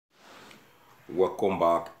Welcome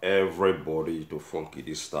back, everybody, to Funky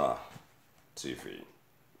the Star TV.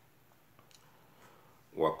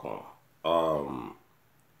 Welcome.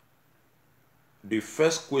 The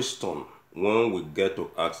first question when we get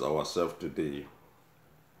to ask ourselves today,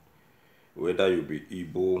 whether you be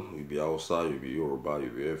Igbo, you be Hausa, you be Yoruba, you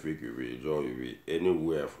be Efik, you be Ijo, you be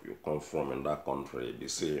anywhere you come from in that country, they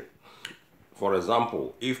say, for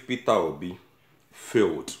example, if Peter Obi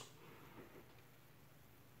failed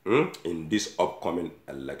in this upcoming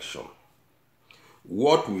election,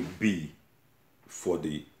 what will be for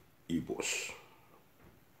the Igbos?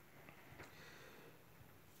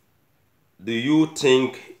 Do you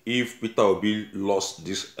think if Peter Obi lost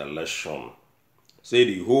this election, say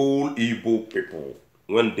the whole Igbo people,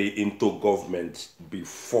 when they into government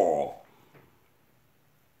before,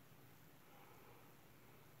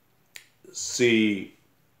 say,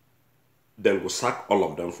 then will sack all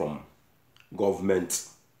of them from government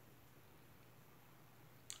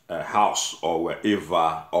house or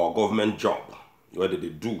wherever, or government job, what did they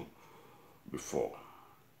do before?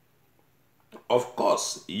 Of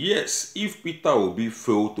course, yes, if Peter Obi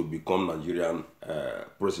failed to become Nigerian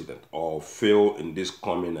president or fail in this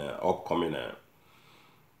upcoming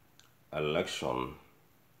election,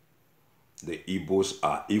 the Igbos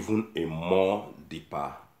are even in more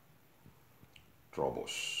deeper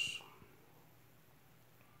troubles.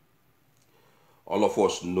 All of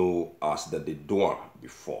us know as that they do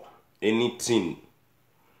before. Anything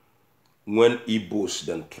when Igbos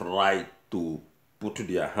then try to put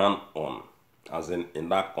their hand on, as in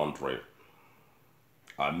that country,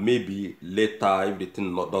 maybe later if the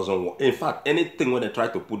thing doesn't work. In fact, anything when they try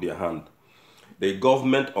to put their hand, the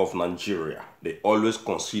government of Nigeria, they always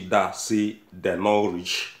consider, say, they're not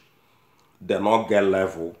rich, they're not get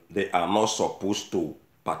level, they are not supposed to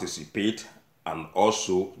participate, and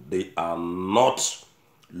also they are not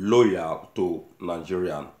loyal to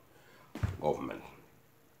Nigerian government.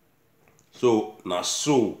 So now,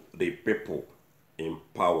 so the people in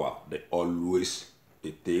power, they always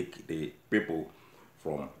take the people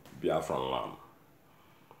from Biafran land.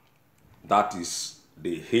 That is,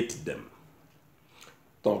 they hate them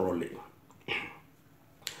thoroughly.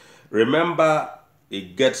 Remember,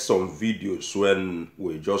 it gets some videos when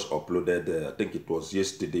we just uploaded, I think it was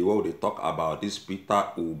yesterday, where they talk about this Peter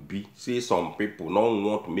Obi. See, some people don't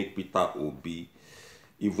want to make Peter Obi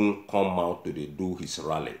even come out to do his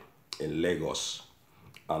rally in Lagos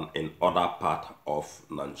and in other parts of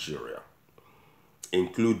Nigeria,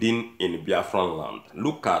 including in Biafran land.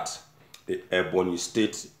 Look at the Ebonyi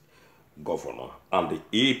State governor and the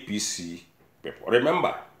APC people.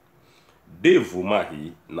 Remember, Dave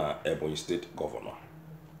Umahi na Ebonyi State governor.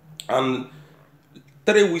 And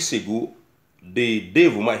 3 weeks ago, the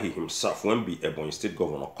Dave Umahi himself, when be Ebonyi State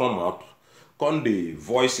governor, come out, come the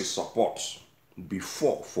voice his support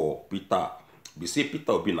before for Peter. They say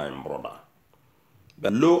Peter will be na him brother.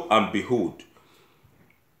 But lo and behold,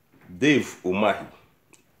 Dave Umahi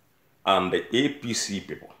and the APC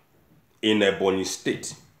people in Ebonyi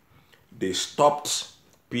State, they stopped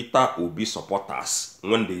Peter Obi supporters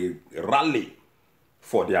when they rally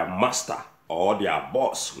for their master or their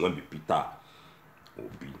boss when be Peter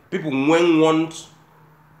Obi. People when want,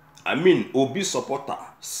 Obi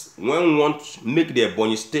supporters, when want make the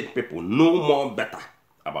Ebonyi State people know more better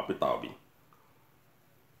about Peter Obi.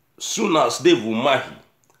 Soon as Dave Umahi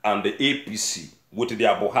and the APC with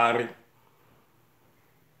their Buhari,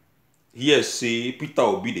 here say Peter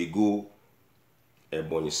Obi they go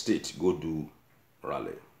Ebonyi State go do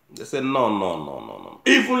rally. They say no.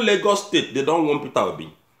 Even Lagos State, they don't want Peter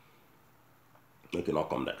Obi. They cannot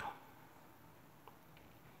come there.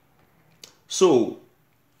 So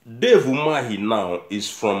Dave Umahi now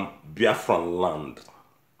is from Biafran land.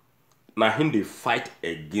 Now him they fight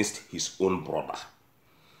against his own brother.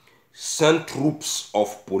 Send troops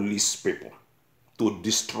of police people to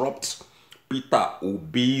disrupt Peter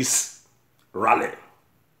Obi's rally.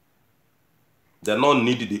 They don't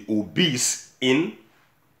need the Obis in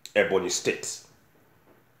Ebonyi State.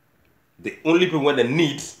 The only people when they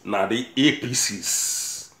need now the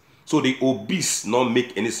APCs. So the Obis not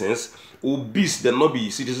make any sense. Obis they not be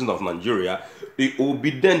citizens of Nigeria. The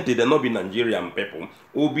Obidente they not be Nigerian people.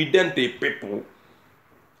 Obidente people,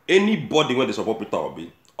 anybody when they support Peter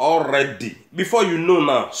Obi, already, before you know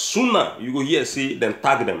now, sooner you go here see them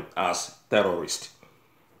tag them as terrorists.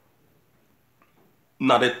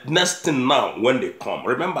 Now the next thing now when they come,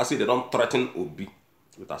 remember say they don't threaten Obi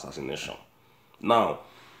with assassination. Now,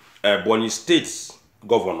 Ebonyi State's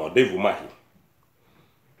governor Dave Umahi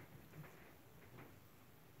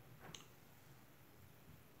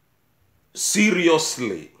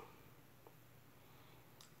seriously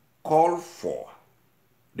call for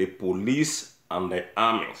the police and the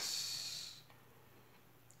armies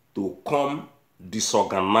to come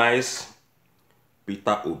disorganize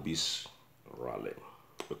Peter Obi's rally.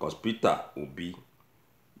 Because Peter Obi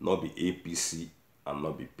not be APC and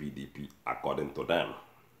not be PDP according to them.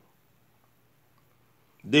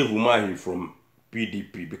 Dave Umahi from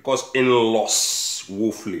PDP because in-laws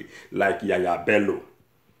woefully like Yaya Bello.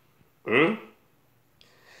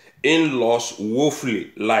 In-laws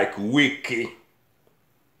woefully like Wiki.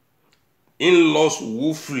 In-laws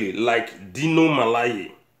woefully like Dino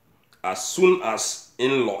Malaye. As soon as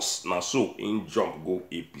in-laws now so in jump go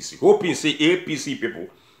APC. Hoping say APC people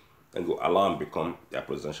and go allow him become their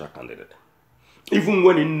presidential candidate. Even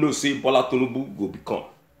when he knows say Bola Tinubu go become.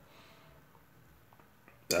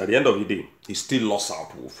 At the end of the day, he still lost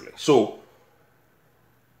out woefully. So,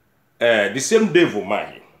 the same Dave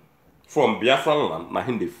Umahi from Biafran land, now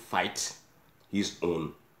him they fight his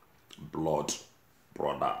own blood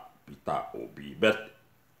brother Peter Obi. But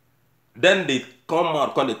then they come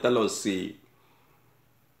out, they tell us say,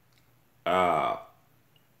 the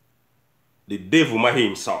Dave Umahi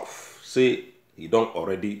himself say he don't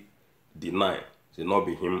already deny, say not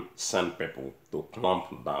be him send people to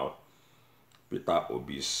clamp down Peter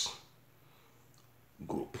Obi's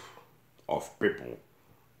group of people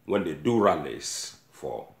when they do rallies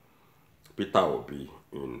for Peter Obi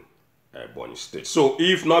in Ebonyi State. So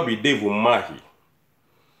if not be Dave Umahi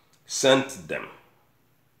sent them,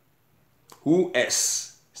 who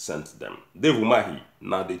else sent them? Dave Umahi,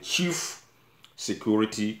 now the chief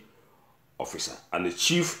security officer and the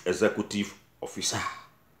chief executive officer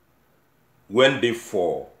when they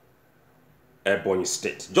for Ebonyi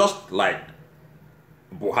State, just like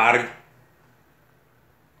Buhari.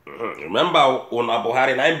 Remember, Ona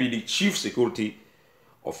Buhari now be the chief security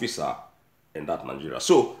officer in that Nigeria.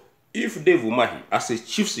 So, if Dave Umahi, as a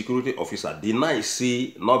chief security officer, deny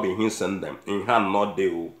say not be him send them, in hand not they,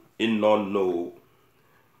 in not know.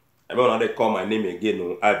 I mean, they call my name again,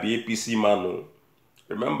 no, I be APC man, no.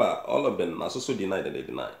 Remember, all of them also deny that they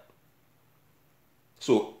deny.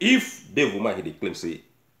 So, if Dave Umahi they claim say,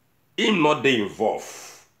 him not they involved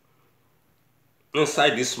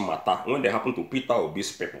inside this matter when they happen to Peter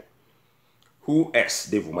Obi's people, who else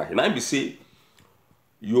Dave Umahi? Now be say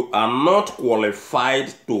you are not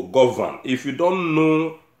qualified to govern if you don't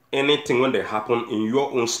know anything when they happen in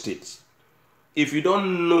your own state. If you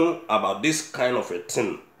don't know about this kind of a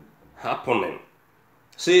thing happening,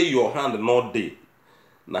 say your hand not there.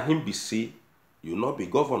 Now him be say you not be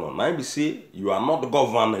governor. Now him be say you are not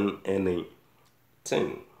governing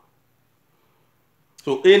anything.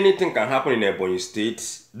 So anything can happen in Ebonyi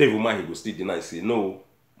State. Dave Umahi will still deny, say, no,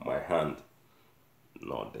 my hand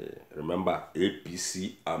not there. Remember,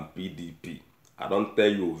 APC and PDP. I don't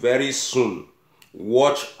tell you, very soon,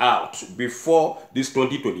 watch out. Before this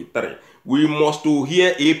 2023, we must to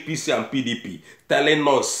hear APC and PDP telling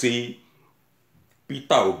us, say,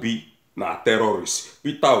 Peter Obi na terrorist.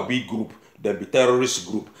 Peter Obi group, then be terrorist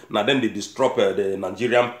group. Now then they disrupt the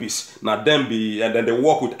Nigerian peace. Now then be, and then they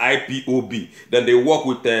work with IPOB. Then they work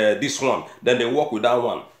with this one. Then they work with that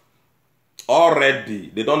one. Already,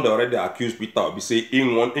 they don't already accuse Peter Obi, say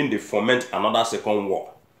in they foment another second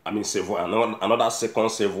war. I mean civil, another second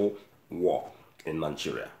civil war in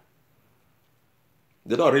Nigeria.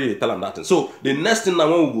 They don't really tell them that thing. So the next thing now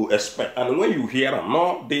we will expect, and when you hear them,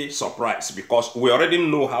 no, they surprise because we already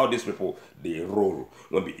know how these people they roll.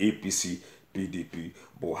 When be APC, PDP,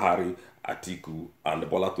 Buhari, Atiku, and the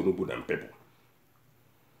Bola Tinubu them people.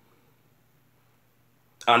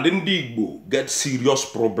 And NDIGBO get serious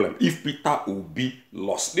problem if Peter Obi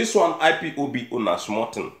lost. This one IPOB on a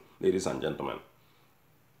small thing, ladies and gentlemen.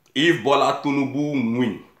 If Bola Tinubu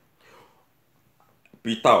win,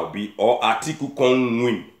 Peter Obi or Atiku can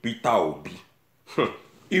win Peter Obi.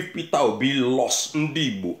 If Peter Obi lost,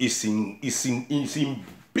 NDIGBO is in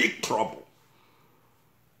big trouble.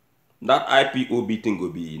 That IPOB thing will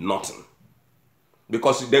be nothing.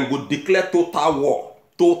 Because then go declare total war,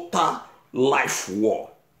 total life war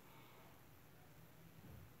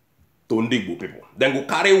to NDIGBO people. Then go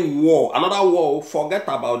carry war, another war. Forget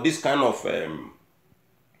about this kind of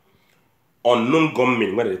unknown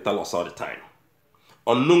gunmen when they tell us all the time.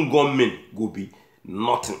 Unknown gunmen go be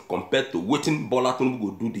nothing compared to waiting Bola Tinubu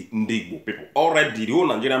go do the NDIGBO people. Already the whole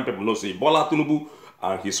Nigerian people know say Bola Tinubu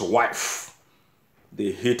and his wife,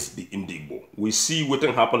 they hate the NDIGBO. We see what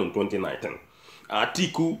happened in 2019.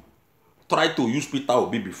 Atiku tried to use Peter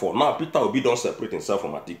Obi before. Now Peter Obi don't separate himself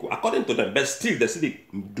from Atiku. According to them, but still they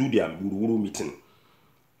do their Ururu meeting.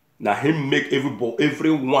 Now him make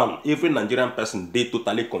everyone, every Nigerian person, they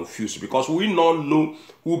totally confused because we don't know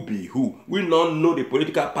who be who. We don't know the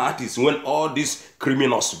political parties when all these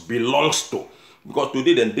criminals belongs to. Because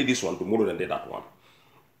today they did this one, tomorrow they did that one.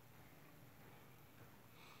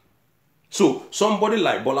 So somebody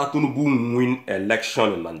like Bola Tinubu win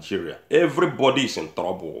election in Nigeria. Everybody is in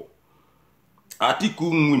trouble.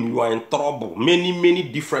 Atiku win, you are in trouble. Many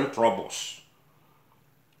different troubles.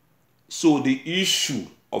 So the issue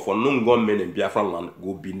of unknown gunmen in Biafran land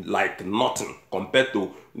will be like nothing compared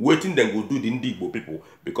to waiting them go do the NDIGBO people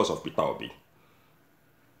because of Peter Obi.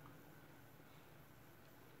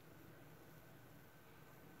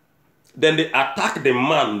 Then they attack the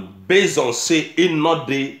man based on say in not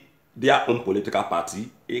their own political party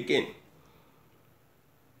again.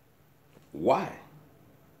 Why?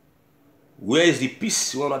 Where is the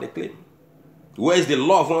peace one of the claim? Where is the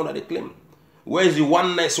love one of the claim? Where is the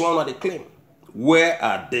oneness one of the claim? Where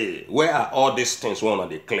are they? Where are all these things one of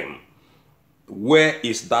the claim? Where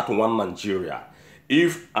is that one Nigeria?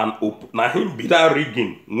 If an now him be that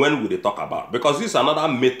rigging, when will they talk about? Because this is another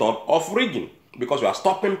method of rigging. Because you are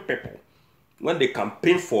stopping people when they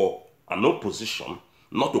campaign for an opposition,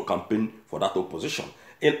 not to campaign for that opposition.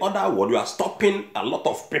 In other words, you are stopping a lot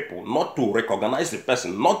of people not to recognize the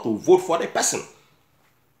person, not to vote for the person.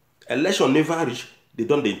 Election never reach, they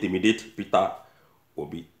don't intimidate Peter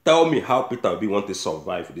Obi. Tell me how Peter Obi want to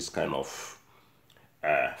survive this kind of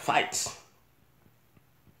fight.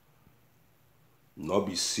 No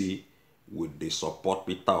be see with the support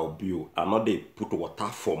Peter Obi and not they put water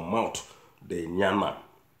for mouth the nyana.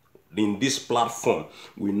 In this platform,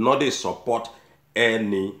 we not they support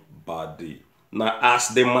anybody. Now, as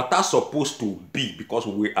the matter supposed to be, because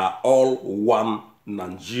we are all one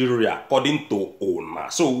Nigeria, according to owner.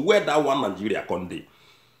 So where that one Nigeria can be?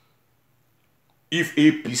 If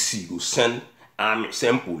APC will send army,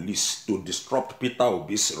 send police to disrupt Peter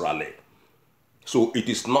Obi's rally, so it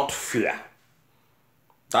is not fair.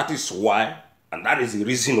 That is why, and that is the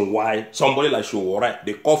reason why somebody like Showore,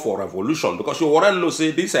 they call for revolution. Because Showore knows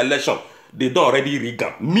say this election, they don't already rig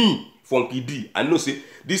am. Me, Funky D, I know say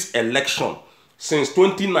this election, since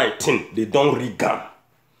 2019, they don't rig am.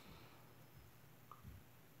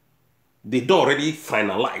 They don't already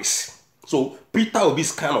finalize. So Peter Obi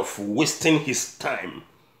is kind of wasting his time.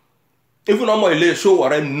 Even though my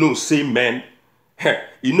Showore knows say, man,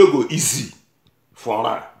 it no go easy for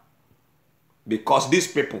now. Because these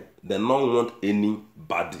people, they don't want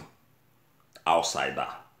anybody outsider.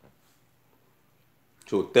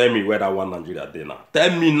 So tell me where that one Nigeria dey now.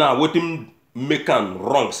 Tell me now what him make am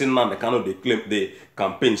wrong. Say now they cannot they claim the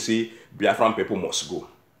campaign say Biafran people must go.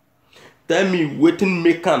 Tell me what him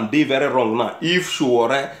make am dey very wrong now. If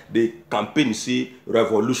Showore the campaign say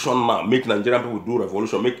revolution now, make Nigerian people do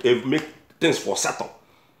revolution, make things for settle.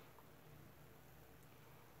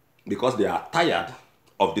 Because they are tired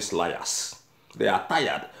of these liars. They are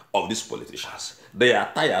tired of these politicians. They are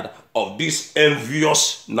tired of these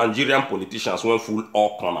envious Nigerian politicians when full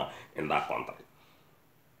all corner in that country.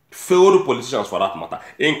 Failed politicians for that matter.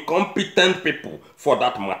 Incompetent people for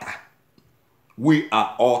that matter. We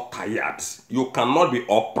are all tired. You cannot be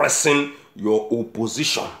oppressing your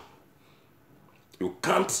opposition. You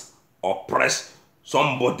can't oppress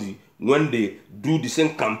somebody when they do the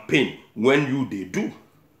same campaign when they do.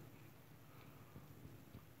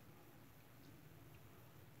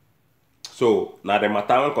 So now the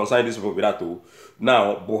matter concerning this people that too.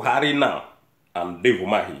 Now Buhari now and Dave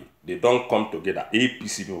Umahi, they don't come together.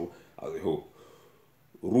 APC people as a whole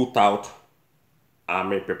root out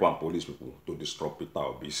army people and police people to disrupt Peter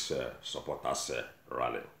Obi's supporters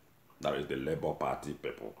rally. That is the Labour Party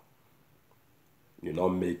people. You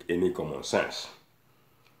don't make any common sense.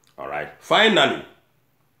 All right. Finally,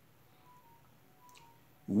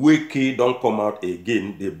 Wiki don't come out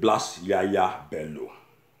again. They blast Yaya Bello.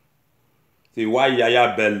 See why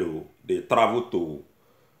Yaya Bello, they travel to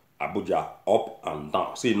Abuja up and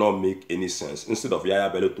down. See, it not make any sense. Instead of Yaya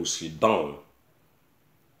Bello to sit down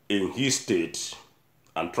in his state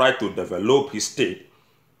and try to develop his state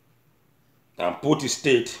and put his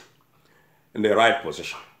state in the right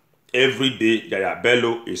position. Every day, Yaya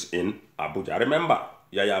Bello is in Abuja. Remember,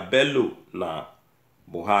 Yaya Bello na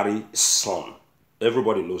Buhari's son.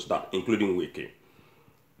 Everybody knows that, including Wiki.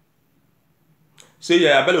 Say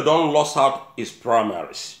Yaya Bello don't lost out his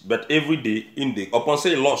primaries, but every day in the upon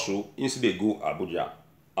say lawsuit, instead they go Abuja,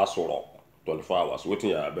 Asoro, 24 hours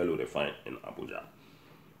waiting Yaya Bello they find in Abuja.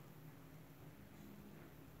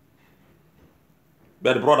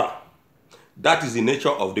 But brother, that is the nature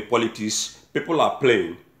of the politics people are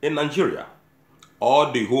playing in Nigeria.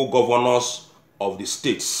 All the whole governors of the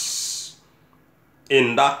states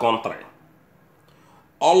in that country,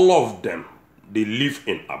 all of them, they live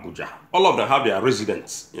in Abuja. All of them have their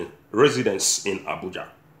residence in Abuja.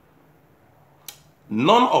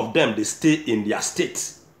 None of them, they stay in their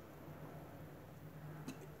states.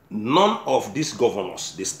 None of these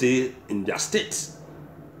governors, they stay in their states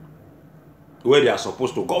where they are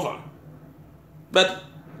supposed to govern. But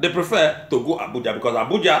they prefer to go Abuja because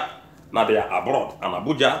Abuja, now they are abroad. And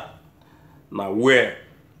Abuja, now where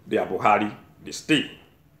they are Buhari, they stay.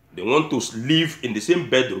 They want to live in the same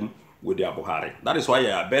bedroom with their Buhari. That is why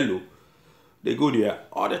Bello, they go there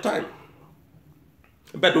all the time.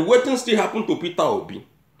 But what things still happen to Peter Obi?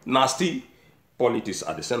 Now still politics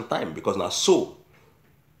at the same time, because now so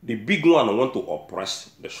the big one want to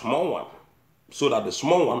oppress the small one, so that the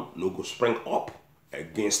small one no go spring up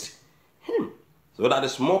against him. So that the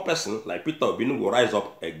small person like Peter Obi no go rise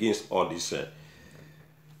up against all this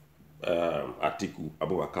Atiku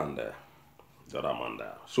Abubakar there, the other man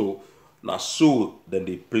there. So now so then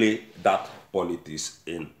they play that politics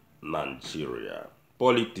in Nigeria.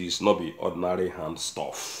 Politics not be ordinary hand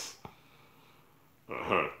stuff.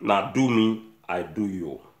 Now do me, I do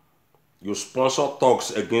you. You sponsor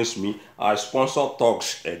talks against me, I sponsor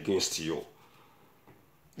talks against you.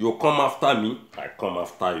 You come after me, I come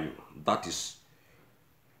after you. That is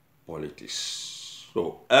politics.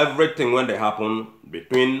 So everything when they happen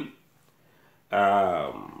between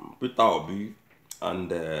Peter Obi and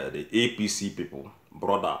the APC people,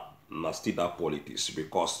 brother, na still that politics,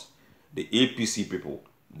 because the APC people,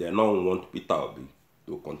 they don't want Peter Obi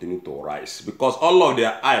to continue to rise, because all of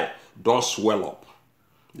their eye don't swell up.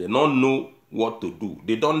 They don't know what to do.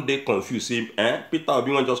 They don't they confuse him. Peter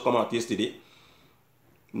Obi won't just come out yesterday.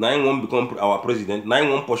 9-1 become our president.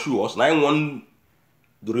 9-1 pursue us. 9-1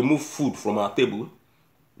 remove food from our table.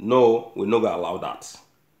 No, we're not gonna allow that.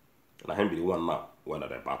 And I him be the one now when at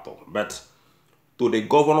the battle. But to the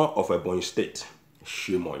governor of Ebonyi State,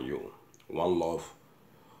 shame on you. One love,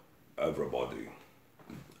 everybody,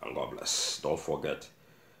 and God bless. Don't forget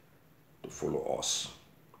to follow us.